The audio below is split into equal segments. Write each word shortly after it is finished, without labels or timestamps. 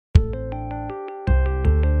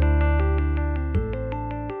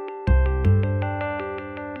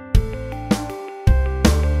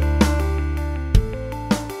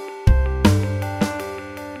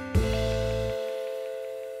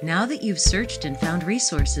Now that you've searched and found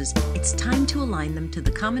resources, it's time to align them to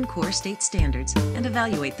the Common Core state standards and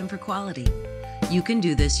evaluate them for quality. You can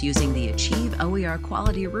do this using the Achieve OER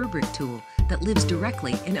Quality Rubric tool that lives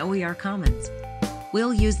directly in OER Commons.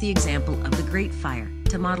 We'll use the example of the Great Fire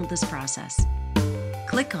to model this process.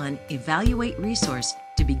 Click on Evaluate Resource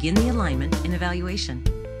to begin the alignment and evaluation.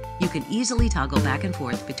 You can easily toggle back and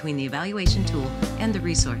forth between the evaluation tool and the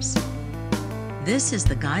resource. This is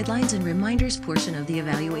the Guidelines and Reminders portion of the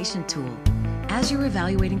evaluation tool. As you're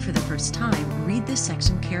evaluating for the first time, read this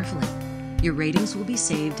section carefully. Your ratings will be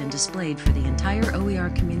saved and displayed for the entire OER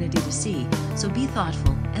community to see, so be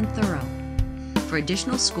thoughtful and thorough. For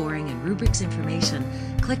additional scoring and rubrics information,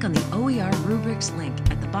 click on the OER Rubrics link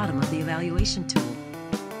at the bottom of the evaluation tool.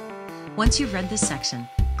 Once you've read this section,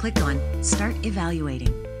 click on Start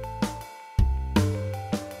Evaluating.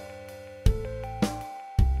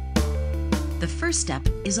 The first step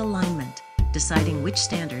is alignment, deciding which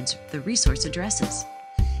standards the resource addresses.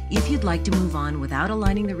 If you'd like to move on without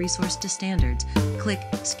aligning the resource to standards, click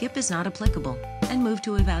Skip is not applicable and move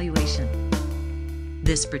to Evaluation.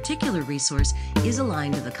 This particular resource is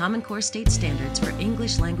aligned to the Common Core State Standards for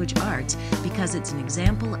English Language Arts because it's an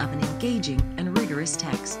example of an engaging and rigorous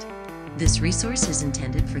text. This resource is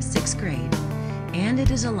intended for 6th grade, and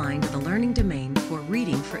it is aligned to the learning domain for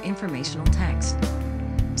Reading for Informational Text.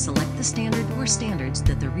 Select the standard or standards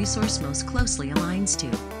that the resource most closely aligns to.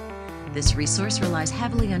 This resource relies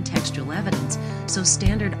heavily on textual evidence, so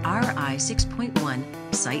standard RI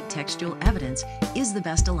 6.1 Cite Textual Evidence is the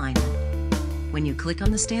best alignment. When you click on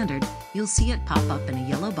the standard, you'll see it pop up in a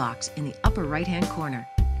yellow box in the upper right-hand corner.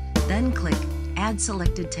 Then click Add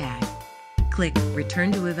Selected Tag. Click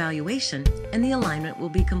Return to Evaluation, and the alignment will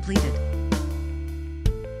be completed.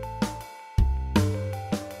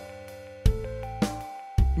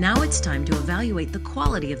 Now it's time to evaluate the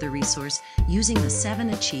quality of the resource using the 7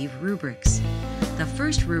 Achieve rubrics. The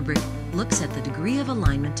first rubric looks at the degree of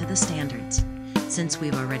alignment to the standards. Since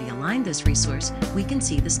we've already aligned this resource, we can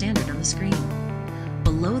see the standard on the screen.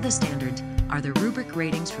 Below the standards are the rubric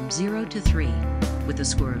ratings from 0 to 3, with a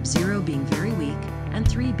score of 0 being very weak and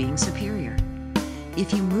 3 being superior.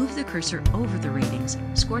 If you move the cursor over the ratings,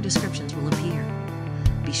 score descriptions will appear.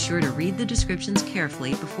 Be sure to read the descriptions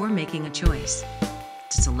carefully before making a choice.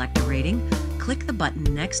 To select a rating, click the button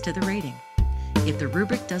next to the rating. If the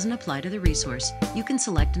rubric doesn't apply to the resource, you can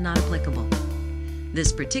select Not Applicable.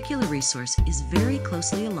 This particular resource is very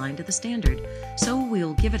closely aligned to the standard, so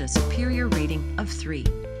we'll give it a superior rating of 3.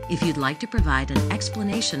 If you'd like to provide an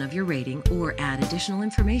explanation of your rating or add additional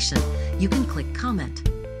information, you can click Comment.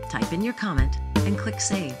 Type in your comment and click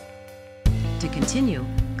Save. To continue,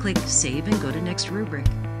 click Save and go to Next Rubric.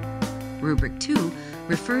 Rubric 2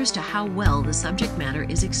 refers to how well the subject matter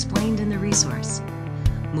is explained in the resource.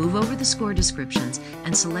 Move over the score descriptions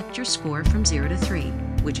and select your score from 0 to 3,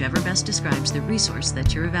 whichever best describes the resource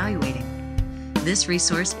that you're evaluating. This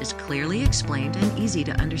resource is clearly explained and easy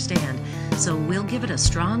to understand, so we'll give it a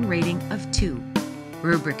strong rating of 2.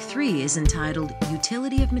 Rubric 3 is entitled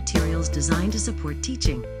Utility of Materials Designed to Support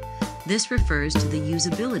Teaching. This refers to the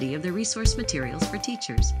usability of the resource materials for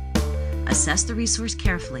teachers. Assess the resource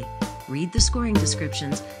carefully, read the scoring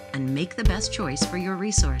descriptions, and make the best choice for your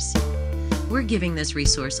resource. We're giving this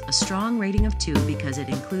resource a strong rating of 2 because it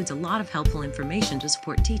includes a lot of helpful information to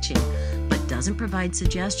support teaching, but doesn't provide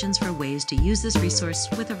suggestions for ways to use this resource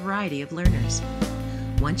with a variety of learners.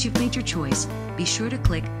 Once you've made your choice, be sure to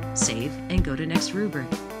click Save and go to Next Rubric.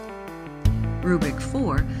 Rubric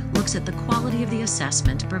 4 looks at the quality of the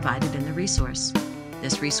assessment provided in the resource.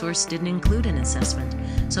 This resource didn't include an assessment,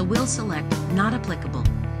 so we'll select Not Applicable.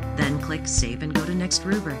 Then click Save and go to Next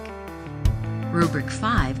Rubric. Rubric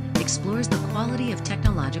 5 explores the quality of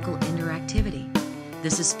technological interactivity.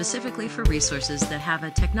 This is specifically for resources that have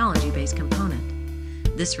a technology-based component.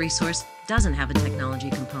 This resource doesn't have a technology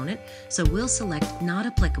component, so we'll select Not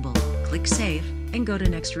Applicable, click Save, and go to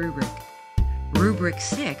Next Rubric. Rubric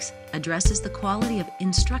 6 addresses the quality of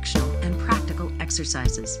instructional and practical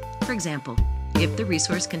exercises. For example, if the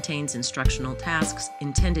resource contains instructional tasks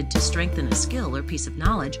intended to strengthen a skill or piece of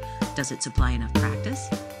knowledge, does it supply enough practice?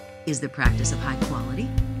 Is the practice of high quality?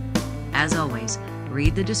 As always,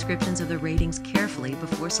 read the descriptions of the ratings carefully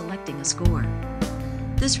before selecting a score.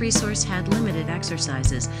 This resource had limited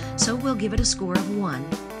exercises, so we'll give it a score of 1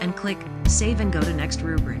 and click Save and go to Next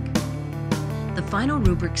Rubric. The final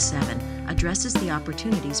Rubric 7 addresses the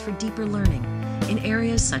opportunities for deeper learning in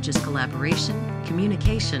areas such as collaboration,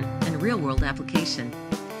 communication, and real-world application.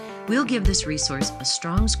 We'll give this resource a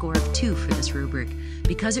strong score of 2 for this rubric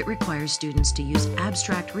because it requires students to use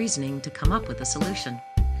abstract reasoning to come up with a solution.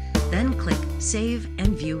 Then click Save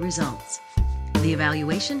and View Results. The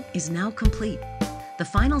evaluation is now complete. The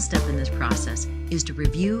final step in this process is to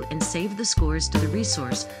review and save the scores to the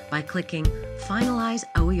resource by clicking Finalize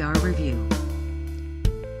OER Review.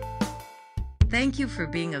 Thank you for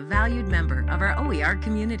being a valued member of our OER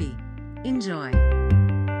community. Enjoy!